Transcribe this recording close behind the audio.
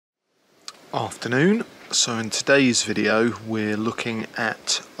Afternoon. So in today's video we're looking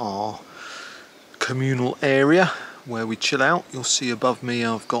at our communal area where we chill out. You'll see above me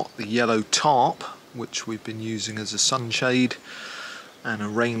I've got the yellow tarp which we've been using as a sunshade and a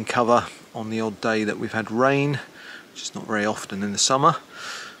rain cover on the odd day that we've had rain, which is not very often in the summer.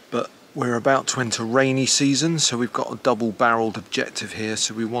 But we're about to enter rainy season, so we've got a double-barreled objective here.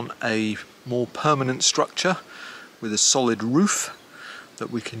 So we want a more permanent structure with a solid roof that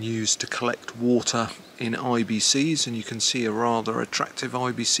we can use to collect water in IBCs, and you can see a rather attractive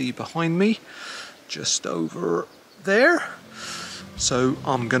IBC behind me just over there. So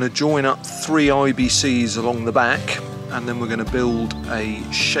I'm going to join up 3 IBCs along the back and then we're going to build a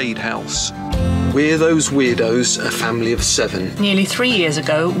shade house. We're Those Weirdos, a family of 7. Nearly 3 years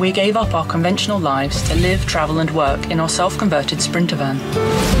ago we gave up our conventional lives to live, travel and work in our self-converted Sprinter van.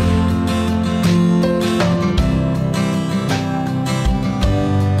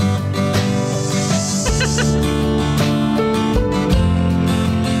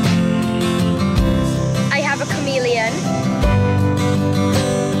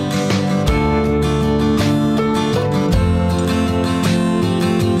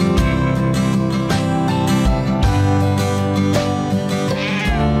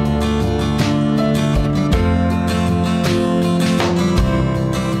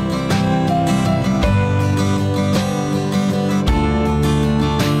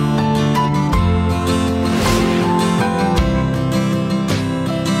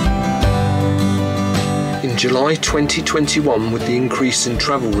 In July 2021, with the increase in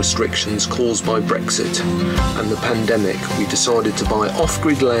travel restrictions caused by Brexit and the pandemic, we decided to buy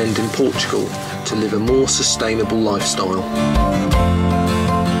off-grid land in Portugal to live a more sustainable lifestyle.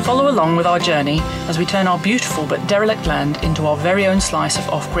 Follow along with our journey as we turn our beautiful but derelict land into our very own slice of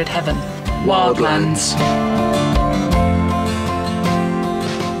off-grid heaven. Wildlands.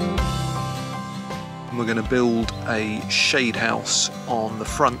 We're going to build a shade house on the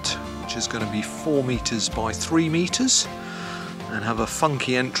front, which is going to be 4 meters by 3 meters and have a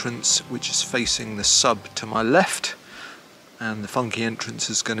funky entrance which is facing the sub to my left, and the funky entrance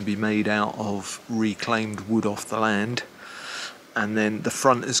is going to be made out of reclaimed wood off the land, and then the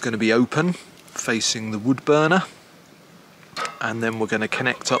front is going to be open facing the wood burner, and then we're going to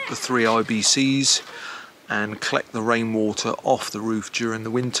connect up the 3 IBCs and collect the rainwater off the roof during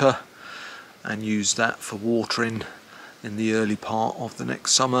the winter and use that for watering in the early part of the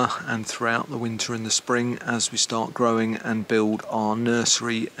next summer and throughout the winter and the spring as we start growing and build our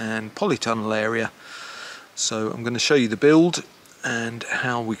nursery and polytunnel area. So I'm going to show you the build and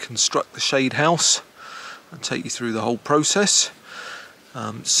how we construct the shade house and take you through the whole process.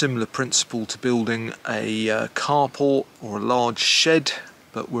 Similar principle to building a carport or a large shed,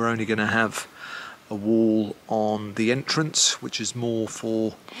 but we're only going to have a wall on the entrance, which is more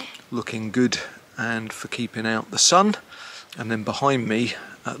for looking good and for keeping out the sun. And then behind me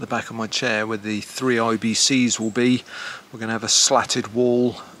at the back of my chair where the 3 IBCs will be, we're going to have a slatted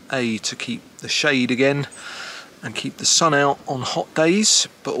wall, to keep the shade again and keep the sun out on hot days,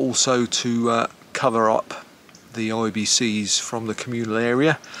 but also to cover up the IBCs from the communal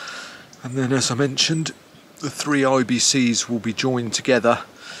area. And then, as I mentioned, the 3 IBCs will be joined together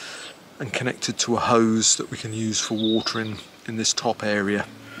and connected to a hose that we can use for watering in this top area.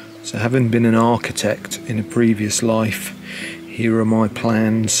 So, having been an architect in a previous life, here are my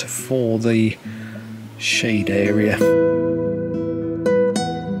plans for the shade area.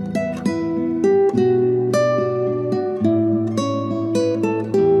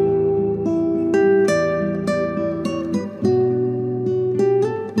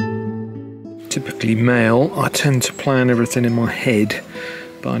 Typically male, I tend to plan everything in my head,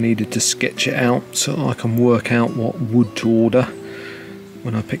 but I needed to sketch it out so I can work out what wood to order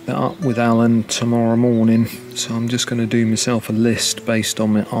when I pick that up with Alan tomorrow morning. So I'm just going to do myself a list based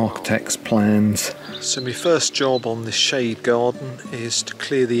on my architect's plans. So my first job on this shade garden is to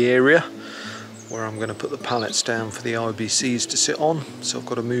clear the area where I'm going to put the pallets down for the IBCs to sit on. So I've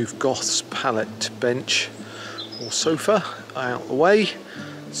got to move Goth's pallet bench or sofa out the way.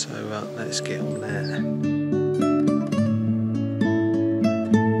 So let's get on that.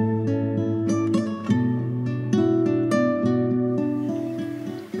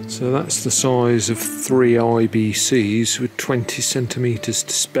 So that's the size of 3 IBCs with 20 centimetres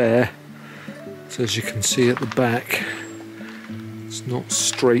to spare. So as you can see at the back, it's not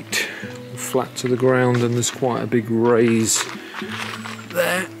straight or flat to the ground, and there's quite a big raise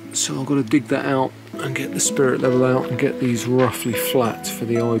there. So I've got to dig that out and get the spirit level out and get these roughly flat for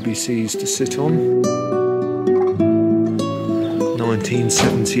the IBCs to sit on.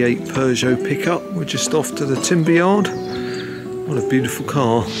 1978 Peugeot pickup. We're just off to the timber yard. What a beautiful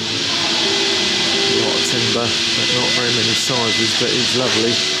car. timber, but not very many sizes, but it's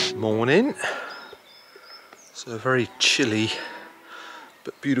lovely. Morning. So a very chilly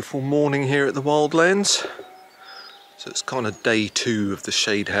but beautiful morning here at the Wildlands. So it's kind of day 2 of the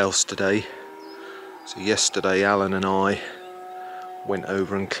shade house today. So yesterday Alan and I went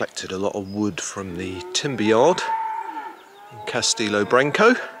over and collected a lot of wood from the timber yard in Castelo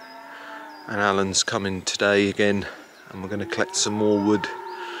Branco, and Alan's coming today again, and we're going to collect some more wood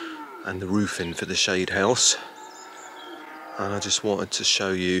and the roofing for the shade house. And I just wanted to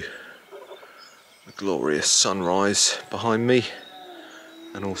show you the glorious sunrise behind me,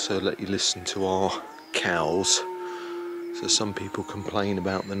 and also let you listen to our cows. So some people complain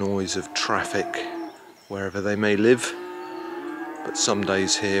about the noise of traffic wherever they may live, but some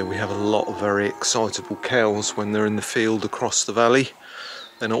days here we have a lot of very excitable cows when they're in the field across the valley.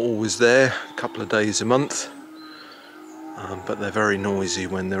 They're not always there, a couple of days a month, but they're very noisy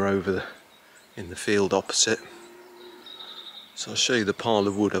when they're over in the field opposite. So I'll show you the pile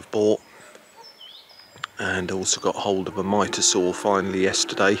of wood I've bought, and also got hold of a miter saw finally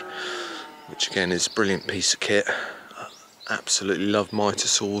yesterday, which again is a brilliant piece of kit. Absolutely love miter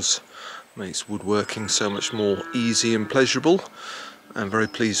saws, makes woodworking so much more easy and pleasurable. I'm very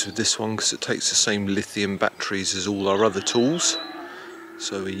pleased with this one because it takes the same lithium batteries as all our other tools,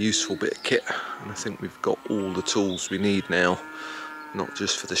 so a useful bit of kit. And I think we've got all the tools we need now, not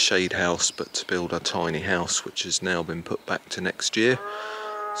just for the shade house but to build our tiny house, which has now been put back to next year.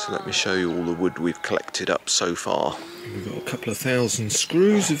 So let me show you all the wood we've collected up so far. We've got a couple of thousand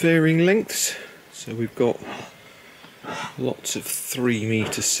screws of varying lengths. So we've got lots of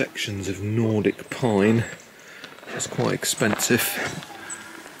 3-metre sections of Nordic pine. It's quite expensive.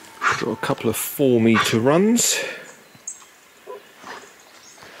 We've got a couple of 4-metre runs,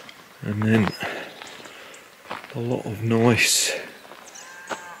 and then a lot of nice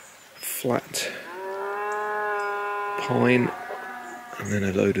flat pine, and then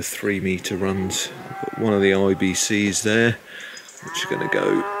a load of 3-metre runs. I've got one of the IBCs there, which are going to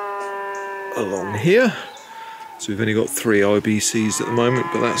go along here. So we've only got 3 IBCs at the moment,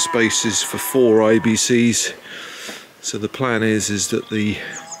 but that space is for 4 IBCs. So the plan is that the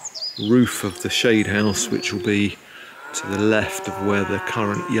roof of the shade house, which will be to the left of where the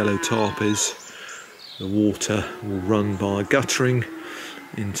current yellow tarp is, the water will run by guttering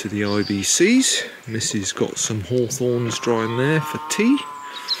into the IBCs. Missy's got some hawthorns drying there for tea.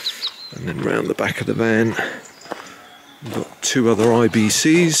 And then round the back of the van, we've got 2 other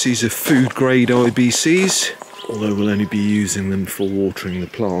IBCs. These are food grade IBCs, although we'll only be using them for watering the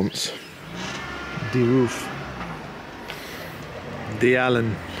plants. The roof. The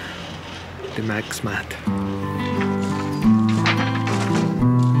Alan. The Max Mat.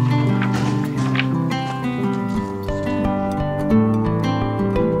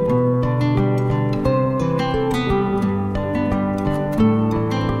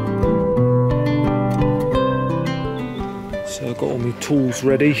 So I've got all my tools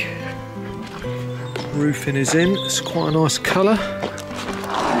ready. Roofing is in. It's quite a nice colour,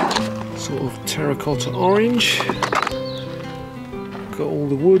 sort of terracotta orange. Got all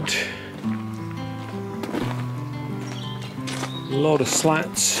the wood, a lot of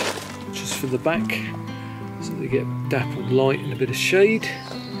slats just for the back so they get dappled light and a bit of shade.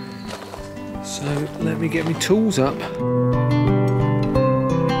 So let me get my tools up.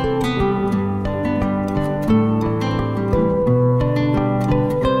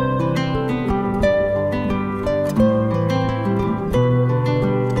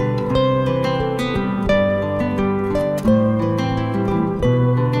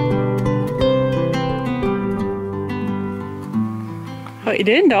 What are you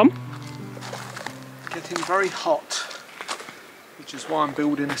doing, Dom? Getting very hot, which is why I'm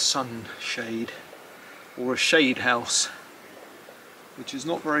building a sunshade, or a shade house, which is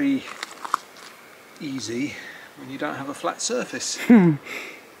not very easy when you don't have a flat surface. And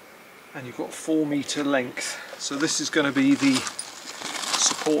you've got 4-metre length, so this is going to be the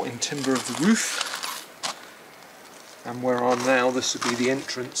supporting timber of the roof, and where I'm now, this will be the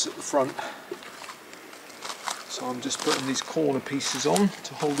entrance at the front. So I'm just putting these corner pieces on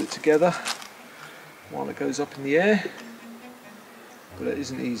to hold it together while it goes up in the air, but it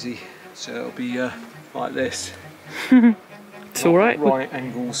isn't easy, so it'll be like this. It's alright. Right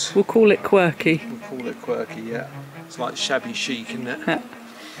angles. We'll call it quirky. We'll call it quirky, yeah. It's like shabby chic, isn't it? Yeah.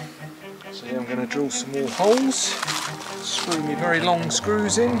 So yeah, I'm going to drill some more holes, screw me very long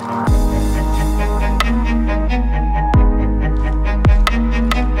screws in.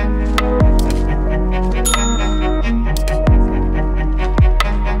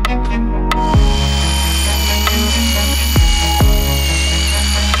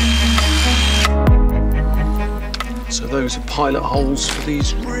 those are pilot holes for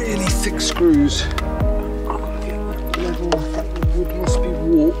these really thick screws. I've got to get that level. I think the wood must be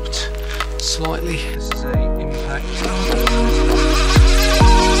warped slightly. This is a impact.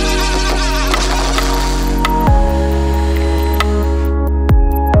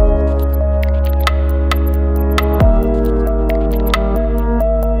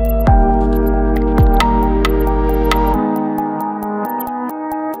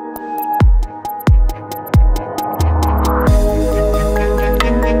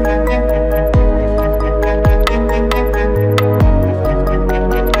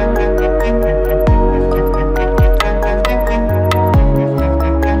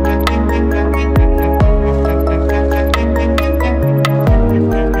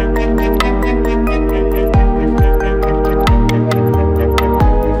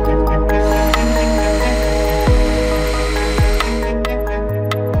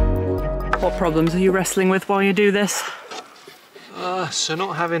 What problems are you wrestling with while you do this? So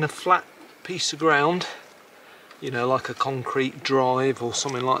not having a flat piece of ground, you know, like a concrete drive or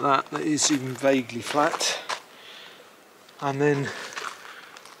something like that, that is even vaguely flat. And then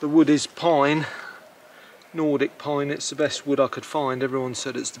the wood is pine, Nordic pine. It's the best wood I could find. Everyone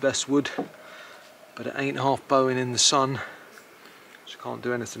said it's the best wood, but it ain't half bowing in the sun, which I can't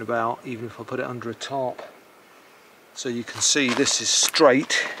do anything about, even if I put it under a tarp. So you can see this is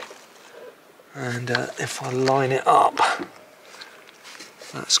straight, and if I line it up,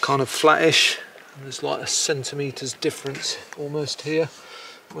 that's kind of flattish, and there's like a centimetre's difference almost here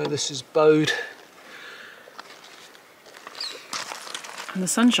where this is bowed. And the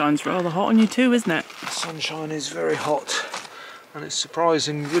sunshine's rather hot on you too, isn't it? The sunshine is very hot, and it's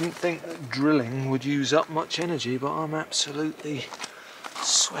surprising. You wouldn't think that drilling would use up much energy, but I'm absolutely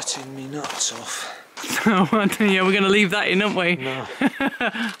sweating me nuts off. Oh, yeah, we're going to leave that in, aren't we? No.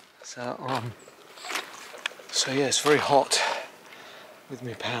 So yeah, it's very hot with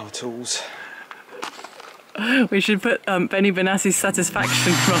my power tools. We should put Benny Benassi's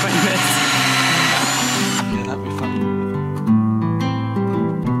satisfaction behind this. Yeah, that'd be fun.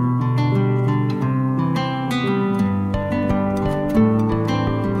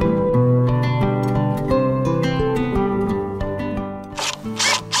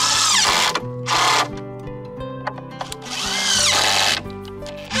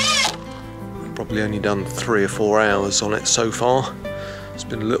 Probably only done 3 or 4 hours on it so far. It's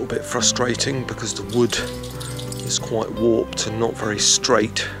been a little bit frustrating because the wood is quite warped and not very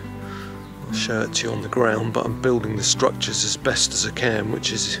straight. I'll show it to you on the ground, but I'm building the structures as best as I can,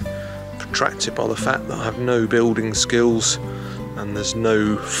 which is protracted by the fact that I have no building skills and there's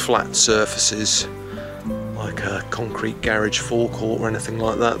no flat surfaces like a concrete garage forecourt or anything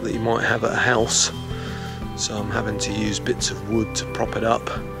like that that you might have at a house. So I'm having to use bits of wood to prop it up.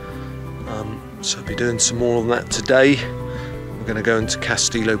 So I'll be doing some more on that today. We're going to go into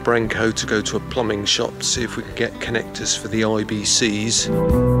Castelo Branco to go to a plumbing shop to see if we can get connectors for the IBCs.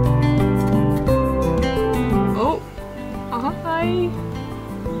 Oh, hi!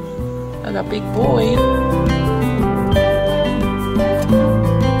 And a big boy.